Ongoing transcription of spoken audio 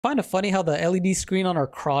Find it funny how the LED screen on our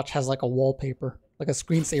crotch has like a wallpaper, like a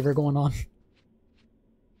screensaver going on.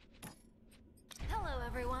 Hello,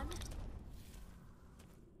 everyone.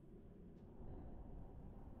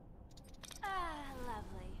 Ah,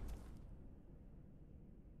 lovely.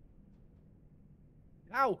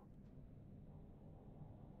 Ow!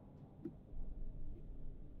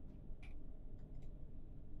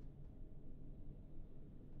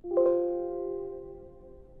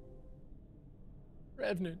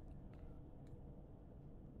 Revenant.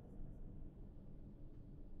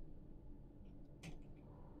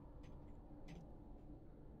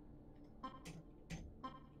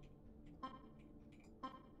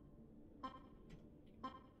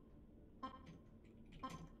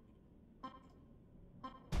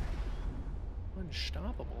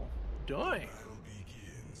 Unstoppable. Dying.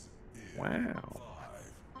 Wow.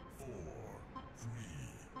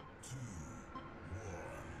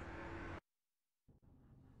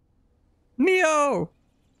 Neo!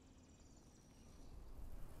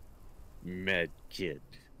 Med kid.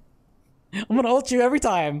 I'm gonna ult you every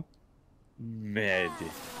time. Med.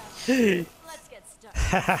 Let's get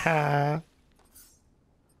started.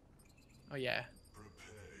 Oh yeah.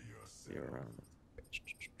 You're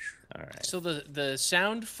all right. So the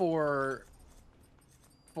sound for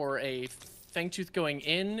a Fangtooth going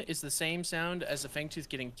in is the same sound as a Fangtooth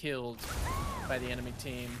getting killed by the enemy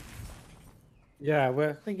team. Yeah,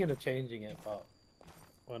 we're thinking of changing it, but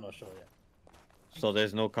we're not sure yet. So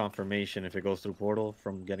there's no confirmation if it goes through portal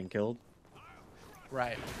from getting killed?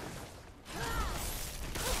 Right.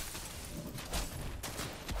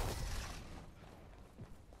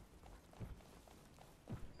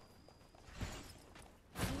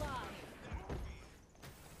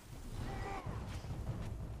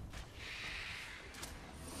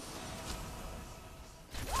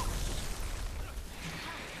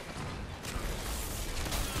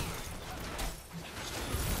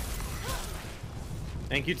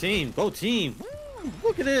 Thank you, team. Go team. Woo,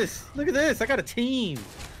 look at this. Look at this. I got a team.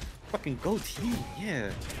 Fucking go team.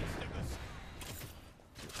 Yeah.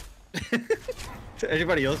 Does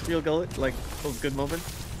anybody else feel good? Like those good moments?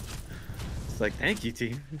 It's like, thank you,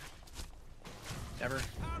 team.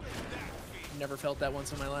 Never felt that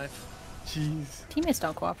once in my life. Jeez. Teammates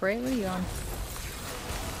don't cooperate. What are you on?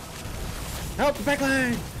 Help the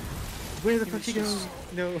backline. Where the fuck Teammates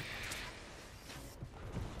he go? No.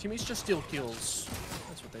 Teammates just steal kills.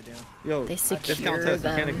 That's what they do. Yo, They this secure count test. You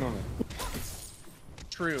them. can't ignore it.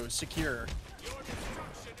 True. Secure.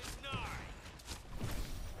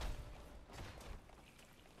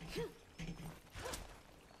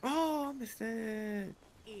 Oh, I missed it.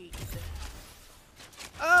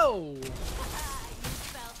 Oh! Look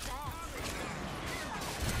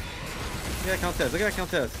at that count test. Look at that count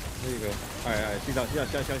test. There you go. Alright. She's out. She's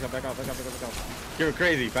out. Back out. Give her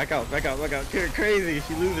crazy. Back out. Give her crazy.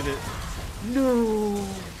 She's losing it. No.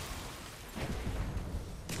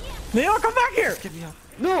 Neo, come back here! Get me out.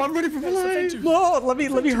 No, I'm ready for my life. No, let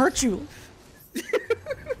me hurt you. Who's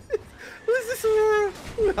this Aurora?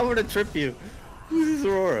 I'm gonna trip you. Who's this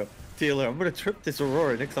Aurora? Taylor, I'm gonna trip this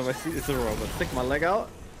Aurora next time I see this Aurora. I'm gonna stick my leg out.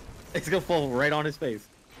 It's gonna fall right on his face.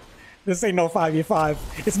 This ain't no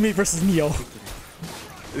 5v5. It's me versus Neo.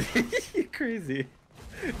 You're crazy.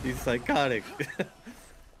 He's psychotic.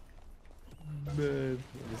 Man,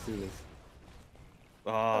 let me see this.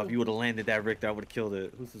 Oh, if you would have landed that Rick, that would have killed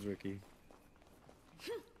it. Who's this Ricky?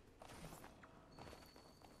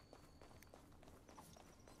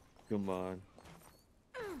 Come on.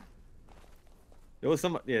 There was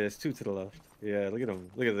some. Yeah, there's two to the left. Yeah, look at them.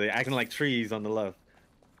 Look at them. They're acting like trees on the left.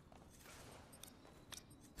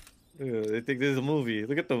 They think this is a movie.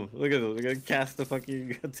 Look at them. Look at them. They're gonna cast the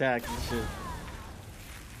fucking attack and shit.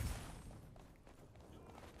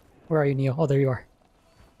 Where are you, Neo? Oh, there you are.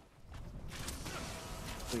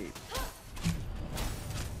 Wait.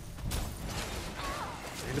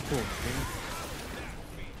 In the pool.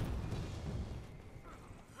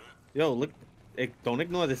 Yo, look. Hey, don't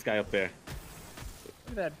ignore this guy up there.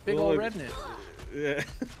 Look at that big old revenant. Yeah.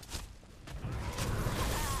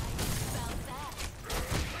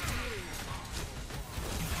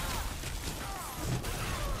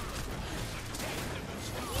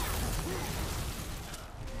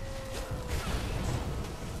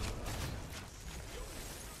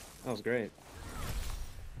 That was great.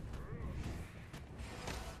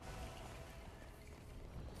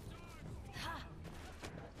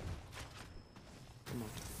 Come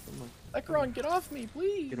on. Ekron, get off me,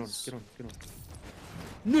 please. Get on.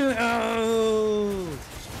 No!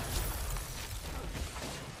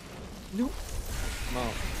 No. No.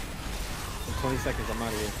 In 20 seconds, I'm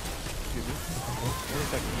out of here. Excuse me. 20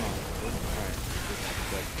 seconds, no. Alright.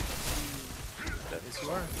 That is you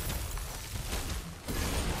are.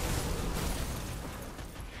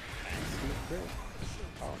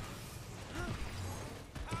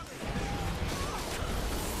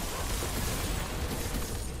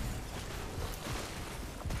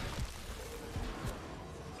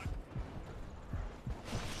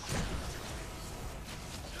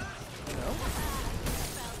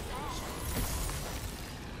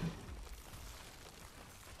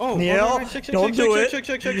 Oh, Neil, don't do it.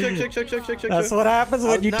 That's what happens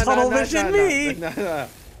when you tunnel vision me.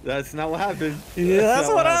 That's not what happened. Yeah, that's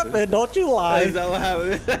what happened. Don't you lie. That's not what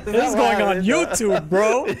happened. This is going on YouTube,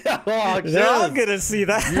 bro. Oh, They're all gonna see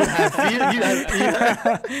that.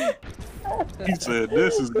 He said,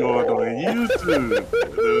 "This is going on YouTube."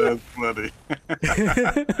 That's funny.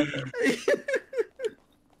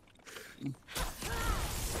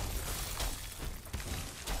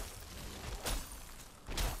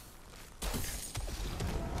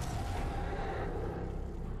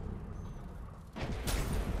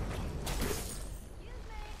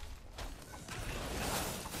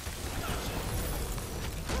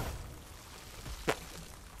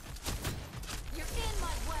 You're in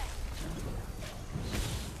my way.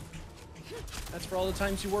 That's for all the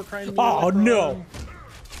times you were crying to me. Oh like, no.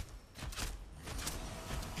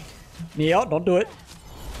 Neil, don't do it.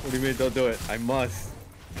 What do you mean don't do it? I must.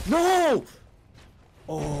 No!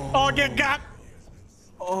 Oh, get got.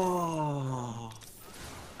 Oh.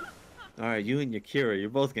 Alright, you and Yakira, you're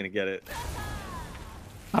both gonna get it.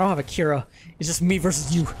 I don't have a Kira. It's just me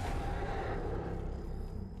versus you.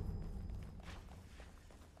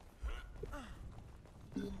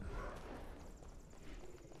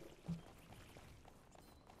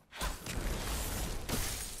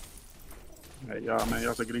 Hey, y'all, man,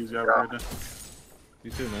 y'all take it easy out right there.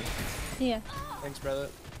 You too, man. Yeah. Thanks, brother.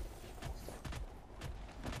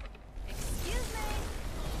 Excuse me.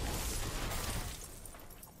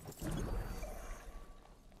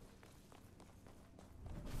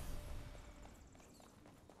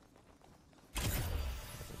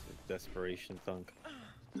 Desperation thunk.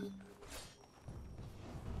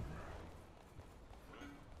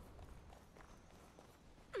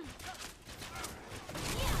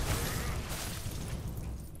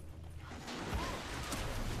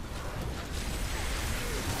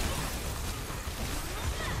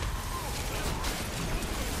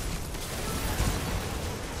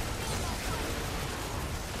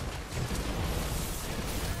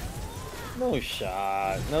 No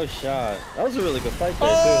shot. No shot. That was a really good fight there,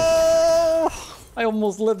 Oh! I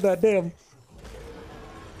almost lived that damn. too.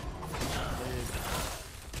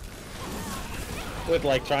 With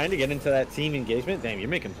like trying to get into that team engagement. Damn, you're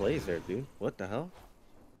making plays there, dude. What the hell?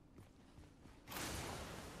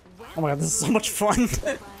 Oh my god, this is so much fun.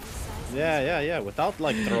 Yeah. Without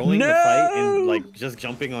like throwing the fight and like just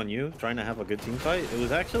jumping on you, trying to have a good team fight, it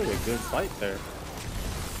was actually a good fight there.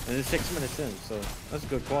 And it's 6 minutes in, so that's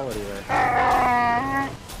good quality there.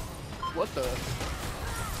 What the?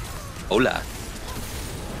 Hola.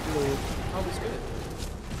 Oh, was good.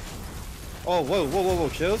 Oh, whoa.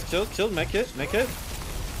 Chills, make it.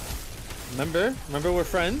 Remember we're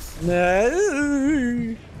friends.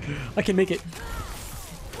 No. I can make it.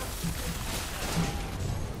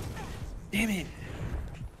 Damn it.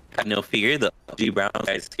 Got no fear. The OG Brown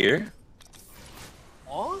guy's here.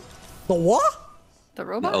 Oh? The what? The The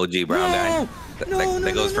robot? OG Brown guy. No,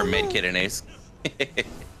 That goes for no. mid kid and ace.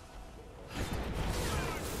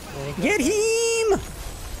 Get him!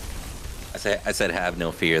 I said have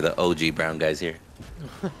no fear. The OG Brown guy's here.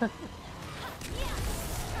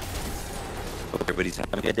 Hope everybody's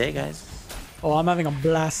having a good day, guys. Oh, I'm having a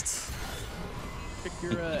blast. Pick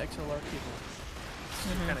your XLR cable. It's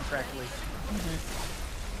kind of crackly.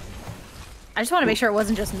 I just want to make sure it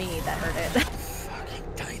wasn't just me that heard it. Fucking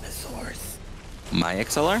dinosaurs. My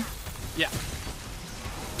XLR? Yeah.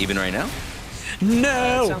 Even right now? It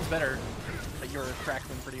No! sounds better, but you're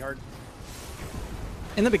crackling pretty hard.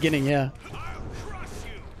 In the beginning, yeah.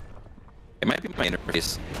 It might be my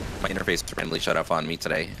interface. My interface randomly shut off on me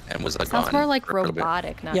today and was like Sounds on more like for a little bit.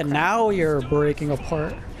 robotic, not Yeah, crack. now you're breaking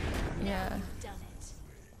apart. Yeah. Done it.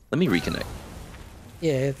 Let me reconnect.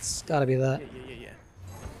 Yeah, it's gotta be that. Yeah.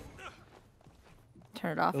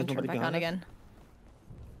 Turn it off and turn it nobody back got on it? again.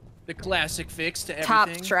 The classic fix to Top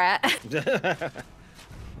everything. strat.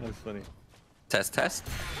 That's funny. Test.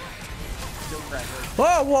 Still crackling.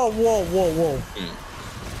 Whoa.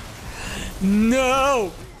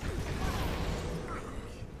 No!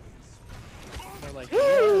 They're like,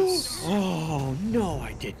 yes. Oh no,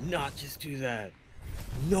 I did not just do that.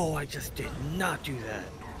 No, I just did not do that.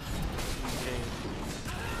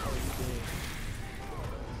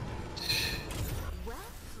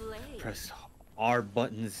 pressed R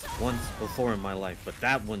buttons once before in my life, but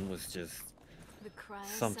that one was just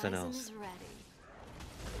something else. Is ready.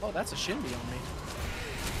 Oh, that's a shindy on me.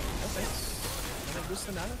 Okay. Can I boost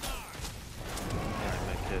the damage? Alright,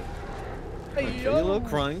 my kid. Hey, Okay, yo! you little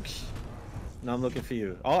crunch. Now I'm looking for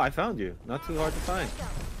you. Oh, I found you. Not too hard to find.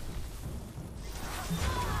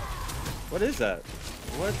 What is that?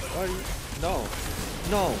 What are you? No.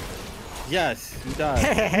 No. Yes, you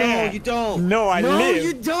died. No, you don't. No, I no, live.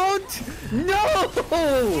 you don't. No.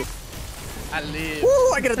 I live.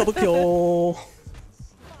 Woo, I get a double kill.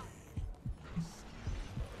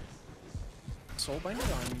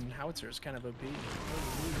 Soulbinder on Howitzer is kind of OP.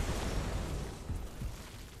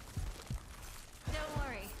 Don't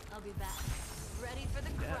worry, I'll be back. Ready for the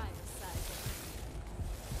cryosizing.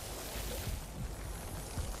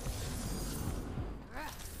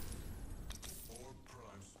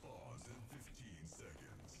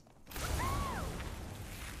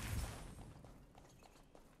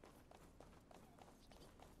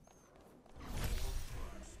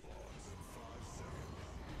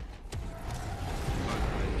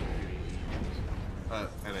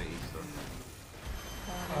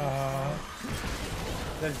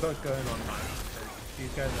 There's both going on now.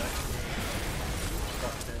 These guys are actually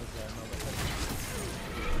upstairs there.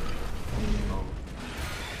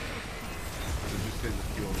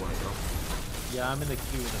 Yeah, I'm in the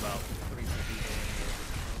queue with about 3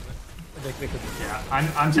 people. Yeah,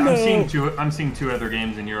 I'm seeing two other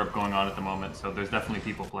games in Europe going on at the moment, so there's definitely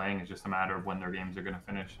people playing. It's just a matter of when their games are going to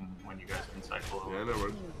finish and when you guys can cycle over. Yeah, no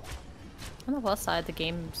worries. On the west side, the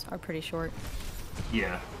games are pretty short.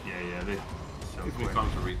 Yeah. They so Gives me quick. time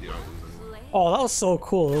to read the items. Oh, that was so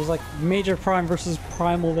cool. It was like Major Prime versus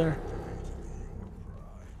Primal there.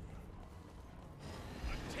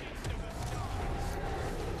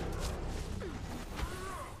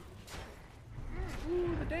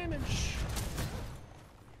 Ooh, the damage.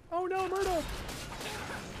 Oh no, Myrtle.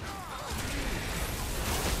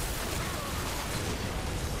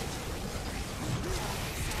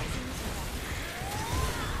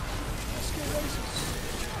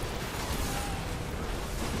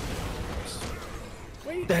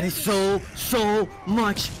 That is so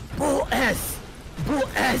much bull S. Bull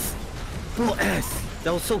S. Bull S.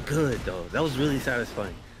 That was so good though. That was really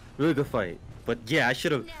satisfying. Really good fight. But yeah, I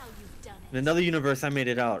should have. Now you've done In it. another universe, I made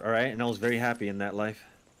it out. All right, and I was very happy in that life.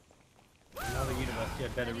 Another universe, yeah,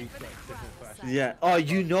 better reflex, different flash. Yeah. Oh,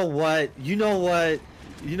 you know what? You know what?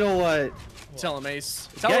 You know what? Tell him, Ace.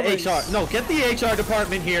 Tell Get him, Ace. HR. No, get the HR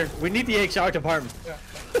department here. We need the HR department.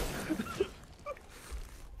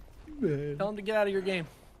 Tell him to get out of your game.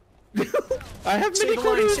 I have Say many the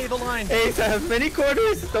line, quarters. say the line. Ace, I have many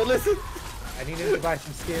quarters. Don't listen. I need him to buy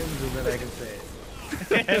some skins and then I can say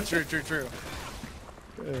it. True.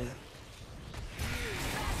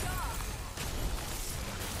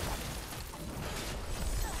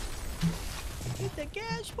 Hit the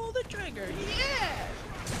gas, pull the trigger, yeah!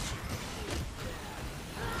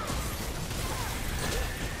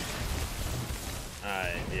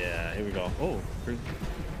 Alright, yeah, here we go. Oh, free.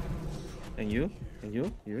 And you? And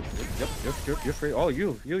you? Yep, you're free. Oh,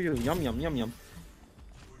 you. Yum.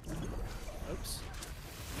 Oops.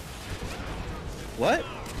 What?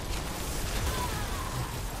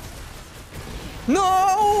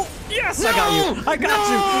 No! Yes, I got you. I got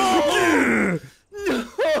you.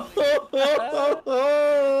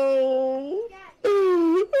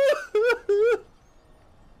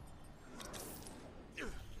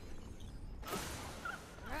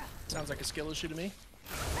 Sounds like a skill issue to me.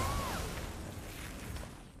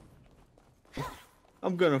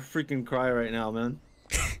 I'm gonna freaking cry right now, man.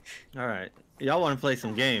 Alright. Y'all wanna play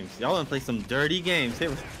some games. Y'all wanna play some dirty games. Here.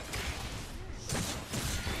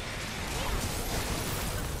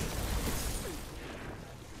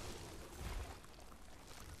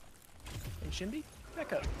 Hey, Shinby,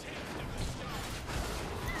 back up.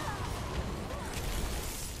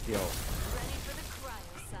 Yo, Ready for the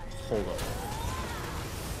cryosizing. hold up.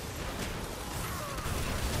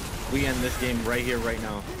 We end this game right here, right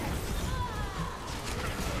now.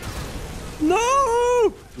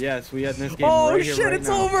 No! Yes, we end this game Oh right here, shit, right it's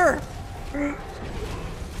now. over! Am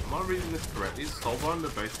I reading this correctly? Is Soulbinder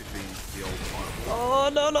basically the old fireball? Oh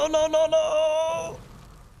no!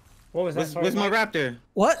 What was that? Where's my raptor?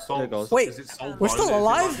 What? There it goes. Wait, Is it Soulbinder? we're still Is it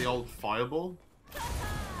alive? like the old fireball?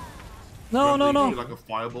 No. Remember you do, like a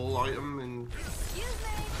fireball item in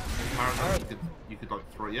Paradise? You could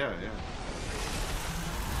like throw. Yeah. I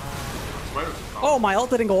swear it's a card. Oh, my ult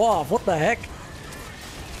didn't go off. What the heck?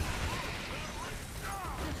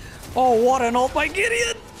 Oh, what an ult by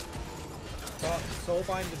Gideon!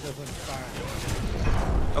 Soulbinder doesn't fire.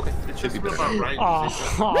 Okay, It's should just be a bit better. about range.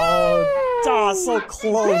 Oh, so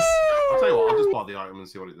close. I'll tell you what, I'll just buy the item and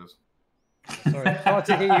see what it does. Sorry, hard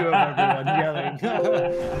to hear you of everyone yelling.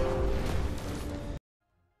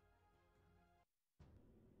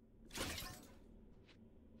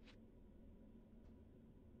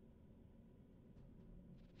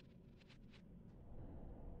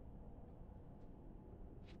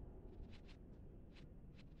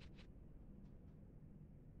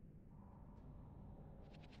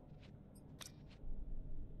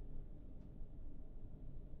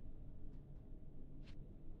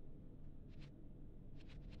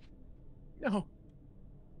 No.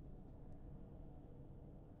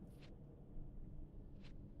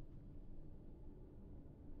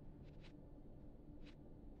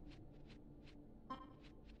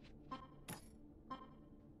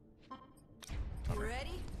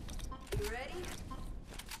 Ready? Ready?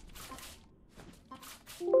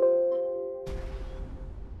 The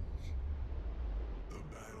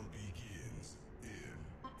battle begins in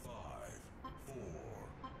 5, 4,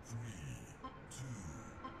 3, 2,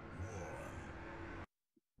 1.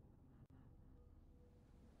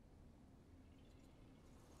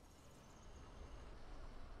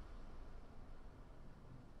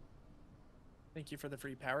 Thank you for the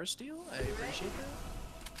free power steal. I appreciate that.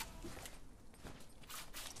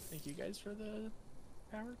 Thank you guys for the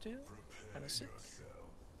power too. Kind of sick.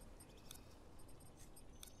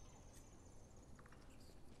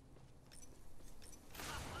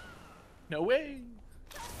 No way.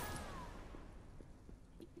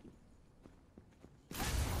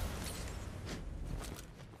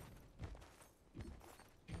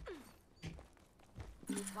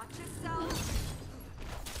 Watch yourself.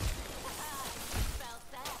 Felt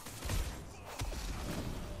that.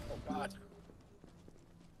 Oh God.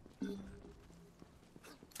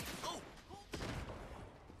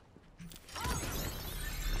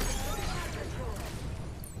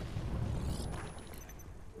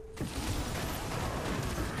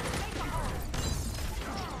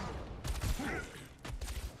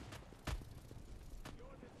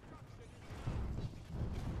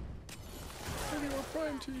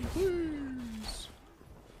 Prime team, please.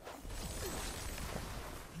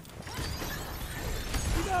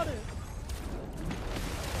 You got it.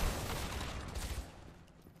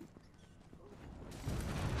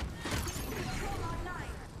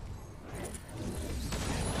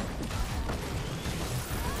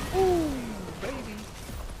 Ooh, baby.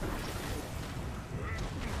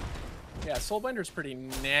 Yeah, Soulbinder's pretty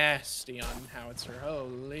nasty on Howitzer.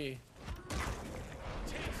 Holy.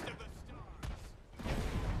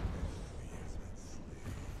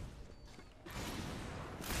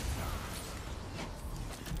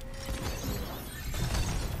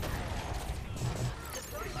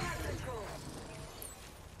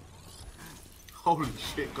 Holy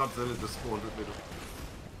shit, Godzilla just spawned in the middle.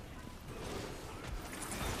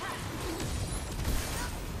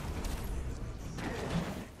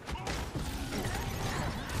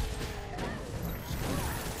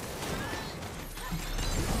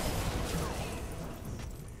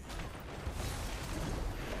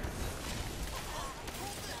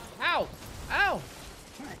 Ow! Ow!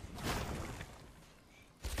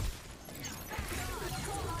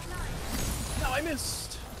 No, I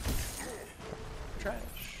missed. Trash.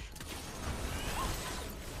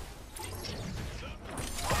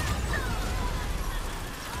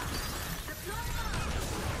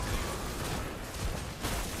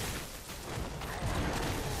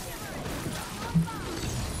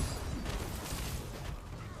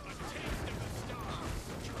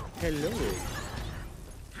 Hello.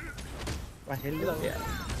 Why, hello there.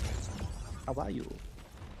 How are you?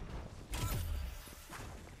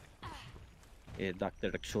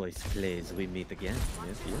 Dr. Choice plays, we meet again.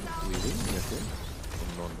 Yes, yes, we will. Yes, yes.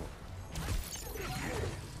 No, no.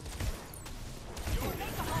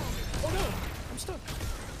 Oh no! I'm stuck.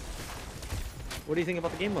 What do you think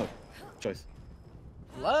about the game mode, Choice?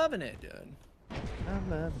 Loving it, dude. I'm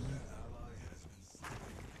loving it.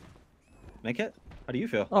 Make it? How do you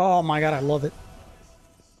feel? Oh my god, I love it.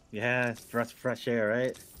 Yeah, fresh air,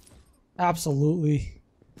 right? Absolutely.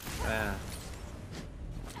 Yeah.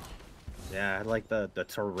 Yeah, I like the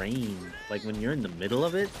terrain. Like when you're in the middle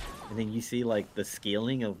of it, and then you see like the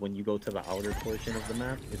scaling of when you go to the outer portion of the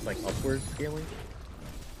map. It's like upward scaling.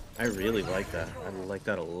 I really like that. I like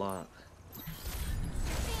that a lot.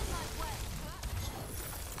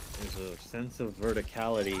 There's a sense of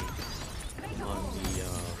verticality on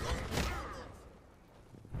the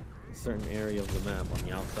certain area of the map on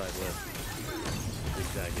the outside left.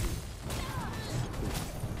 Zigzaggedy.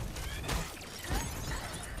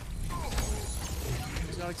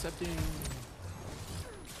 He's not accepting.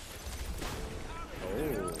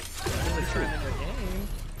 Return in the game.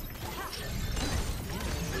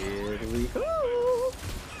 Here we go.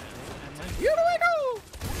 Here we go.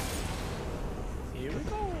 Here we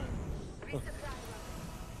go. Your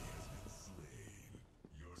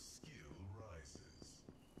skill rises.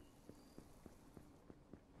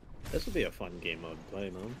 This would be a fun game mode to play,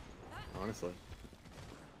 man. Honestly.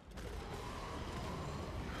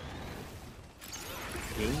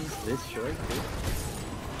 Games this short, dude.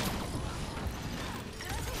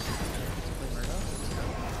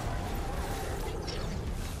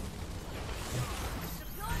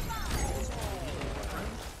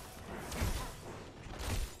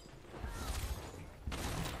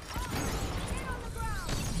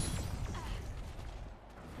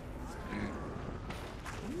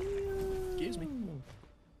 Excuse me.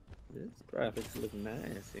 This graphics look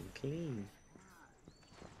nice and clean.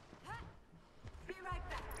 Be right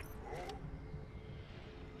back.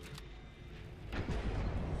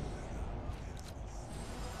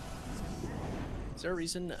 Is there a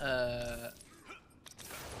reason it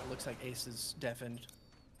looks like Ace is deafened,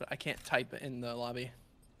 but I can't type in the lobby?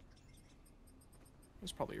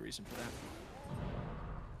 There's probably a reason for that.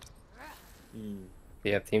 Hmm. Do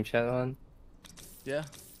you have team chat on? Yeah,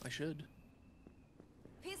 I should.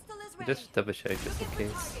 Pistol is ready. Just double check just in Looking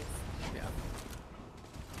for case. targets. Yeah.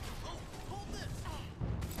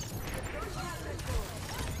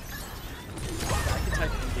 I can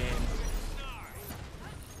type in game.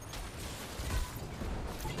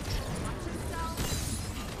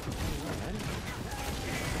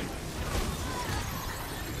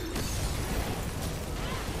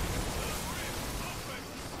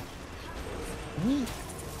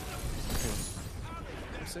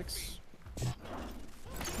 Six.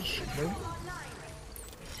 Game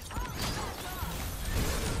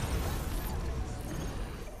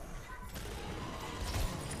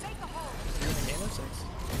of six.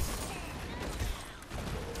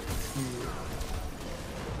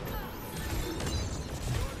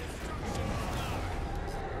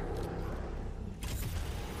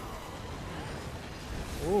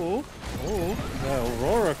 Ooh, ooh, the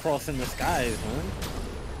Aurora crossing the skies, man.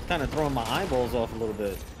 Kind of throwing my eyeballs off a little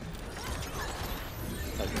bit.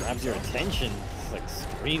 Like grabs your attention. It's like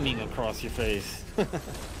screaming across your face.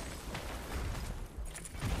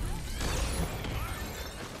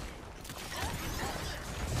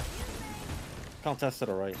 Contest to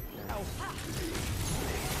the right.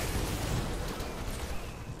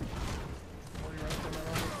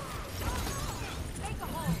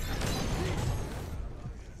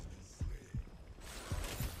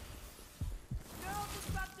 Neural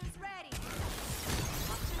disruptors ready.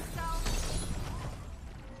 Watch yourself.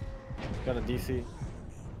 Got a DC.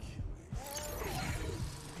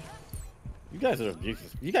 You guys are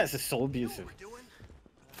abusive. You guys are so abusive.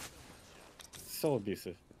 So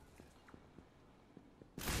abusive.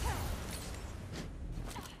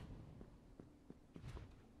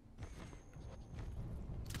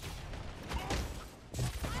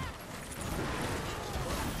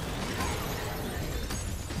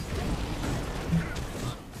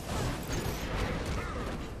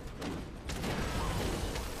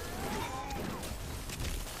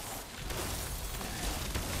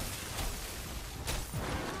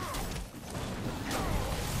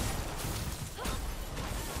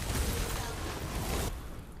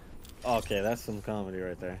 Okay, that's some comedy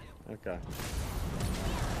right there. Okay.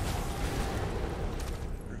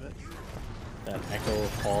 That echo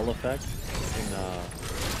fall effect in, I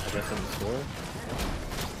guess in the store.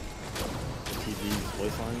 The TV's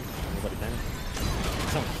voice line. Nobody can.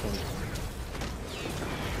 Sounds funny.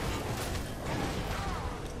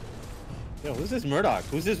 Yo, who's this Murdoch?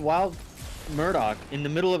 Who's this wild Murdoch in the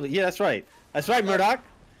middle of the... Yeah, that's right. That's right, Murdoch.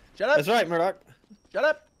 Shut up. That's right, Murdoch. Shut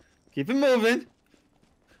up. Keep it moving.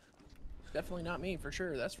 Definitely not me, for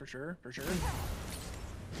sure. That's for sure. For sure.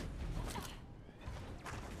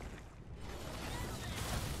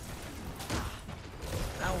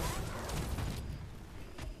 Ow.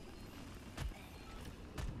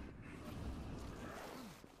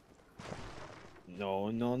 No,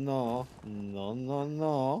 no, no. No, no,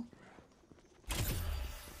 no.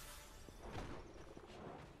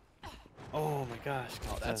 Oh my gosh.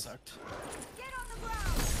 Oh, that sucked. Get on the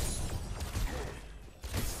ground.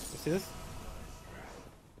 You see this?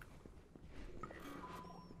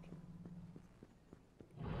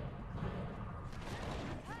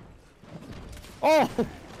 Oh!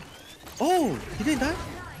 Oh! He didn't die?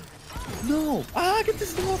 No! Ah, get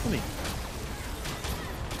this thing off of me!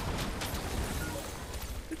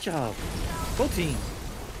 Good job. Go team.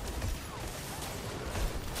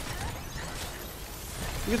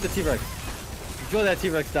 Look at the T-Rex. Enjoy that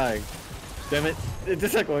T-Rex dying. Damn it. It's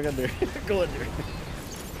just like going under. Go under.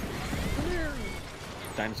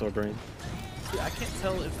 Dinosaur brain. See, I can't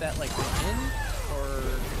tell if that like went in or.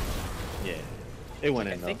 Yeah, it went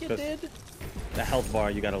in I though. think it 'cause did. The health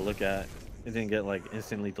bar you gotta look at. It didn't get like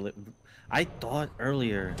instantly delivered. I thought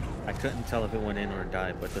earlier I couldn't tell if it went in or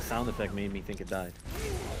died, but the sound effect made me think it died.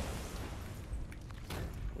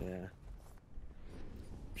 Yeah. I'm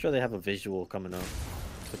sure they have a visual coming up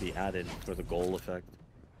to be added for the goal effect.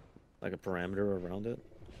 Like a parameter around it.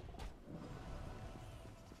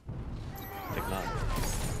 I think not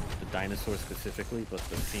the dinosaur specifically, but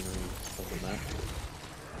the scenery of the map.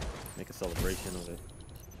 Make a celebration of it.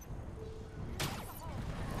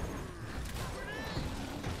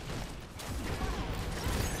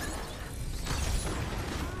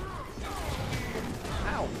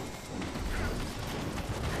 Ow.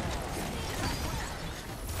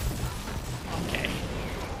 Okay.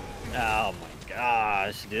 Oh my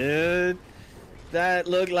gosh, dude. That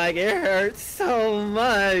looked like it hurt so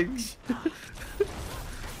much.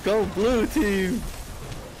 Go blue team.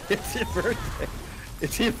 It's your birthday.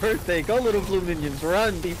 It's your birthday. Go little blue minions.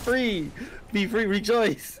 Run. Be free. Be free.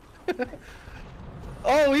 Rejoice.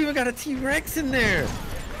 Oh, we even got a T-Rex in there.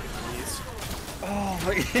 Oh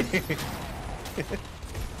my.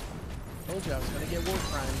 Told you I was gonna get war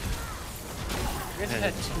crime. You guys have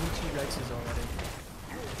had 2 T-Rexes already.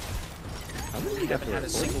 How many You haven't had a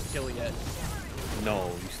single kill yet.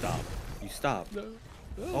 No, you stop. You stop. No.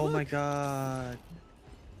 Oh my god.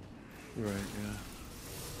 Right, yeah.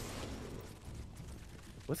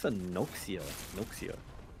 What's a Noxia? Noxia.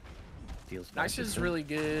 Deals Nice is really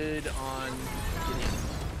good on Gideon.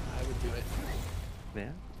 I would do it.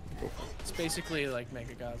 Yeah. It's basically like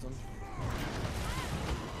Megacosm.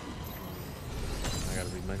 I gotta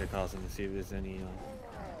read Megacosm to see if there's any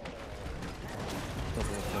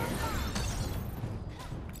double effect.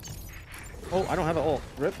 Oh, I don't have an ult.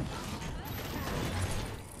 Rip.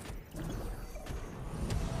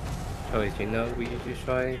 Oh, did you know what you should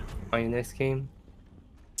try on your next game?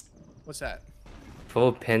 What's that?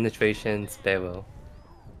 Full penetration Sparrow.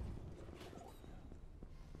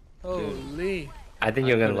 Holy. I think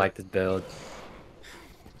you're gonna like this build.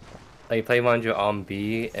 Like, play Wander on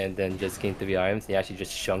B and then just gain 3 items, and you actually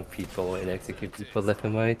just chunk people and execute people left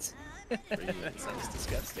and right. That sounds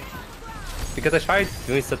disgusting. Because I tried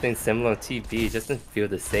doing something similar on TB, it just didn't feel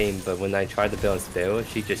the same, but when I tried to build on Sparrow,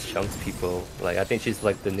 she just chunks people. Like, I think she's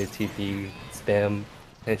like the new TB spam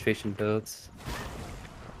penetration builds.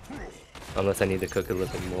 Unless I need to cook a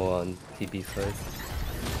little bit more on TB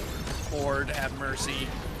first. Lord have mercy.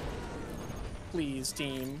 Please,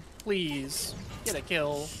 team. Please. Get a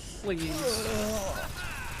kill. Please.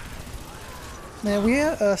 Man, we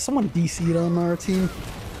had someone DC'd on our team.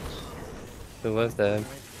 Who was that?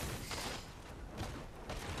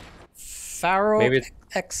 Pharaoh Maybe it's-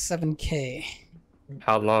 X7K.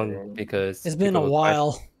 How long? Because It's been a people will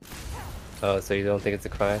while. crash. Oh, so you don't think it's a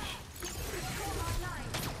crash?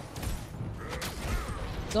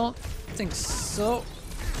 Don't think so.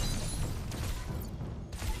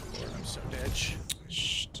 I'm so dead.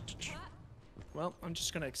 Well, I'm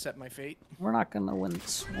just gonna accept my fate. We're not gonna win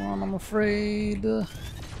this one, I'm afraid.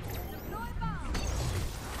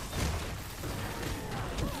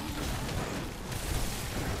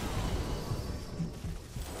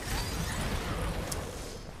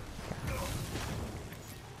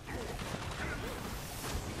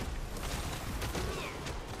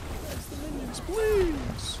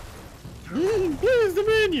 Please. Please, the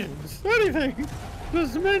minions. Anything.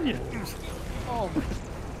 Please, the minions. Oh my.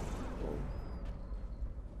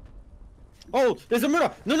 Oh, there's a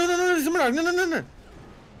Murdoch. No, there's a Murdoch. No.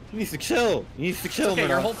 He needs to chill. He needs to chill, Okay, Murdoch.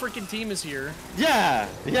 your whole freaking team is here. Yeah.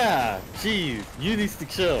 Jeez, you need to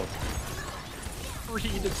chill. 3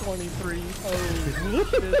 to 23. Oh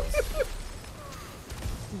shit.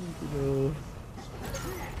 No.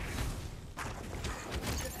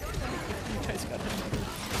 You guys got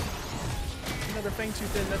another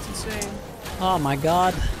Fangtooth in. That's insane. Oh my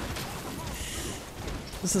god.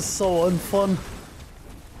 This is so unfun.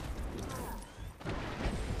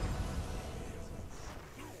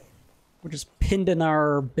 We're just pinned in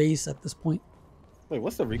our base at this point. Wait,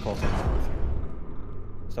 what's the recall time?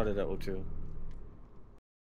 Started at 02.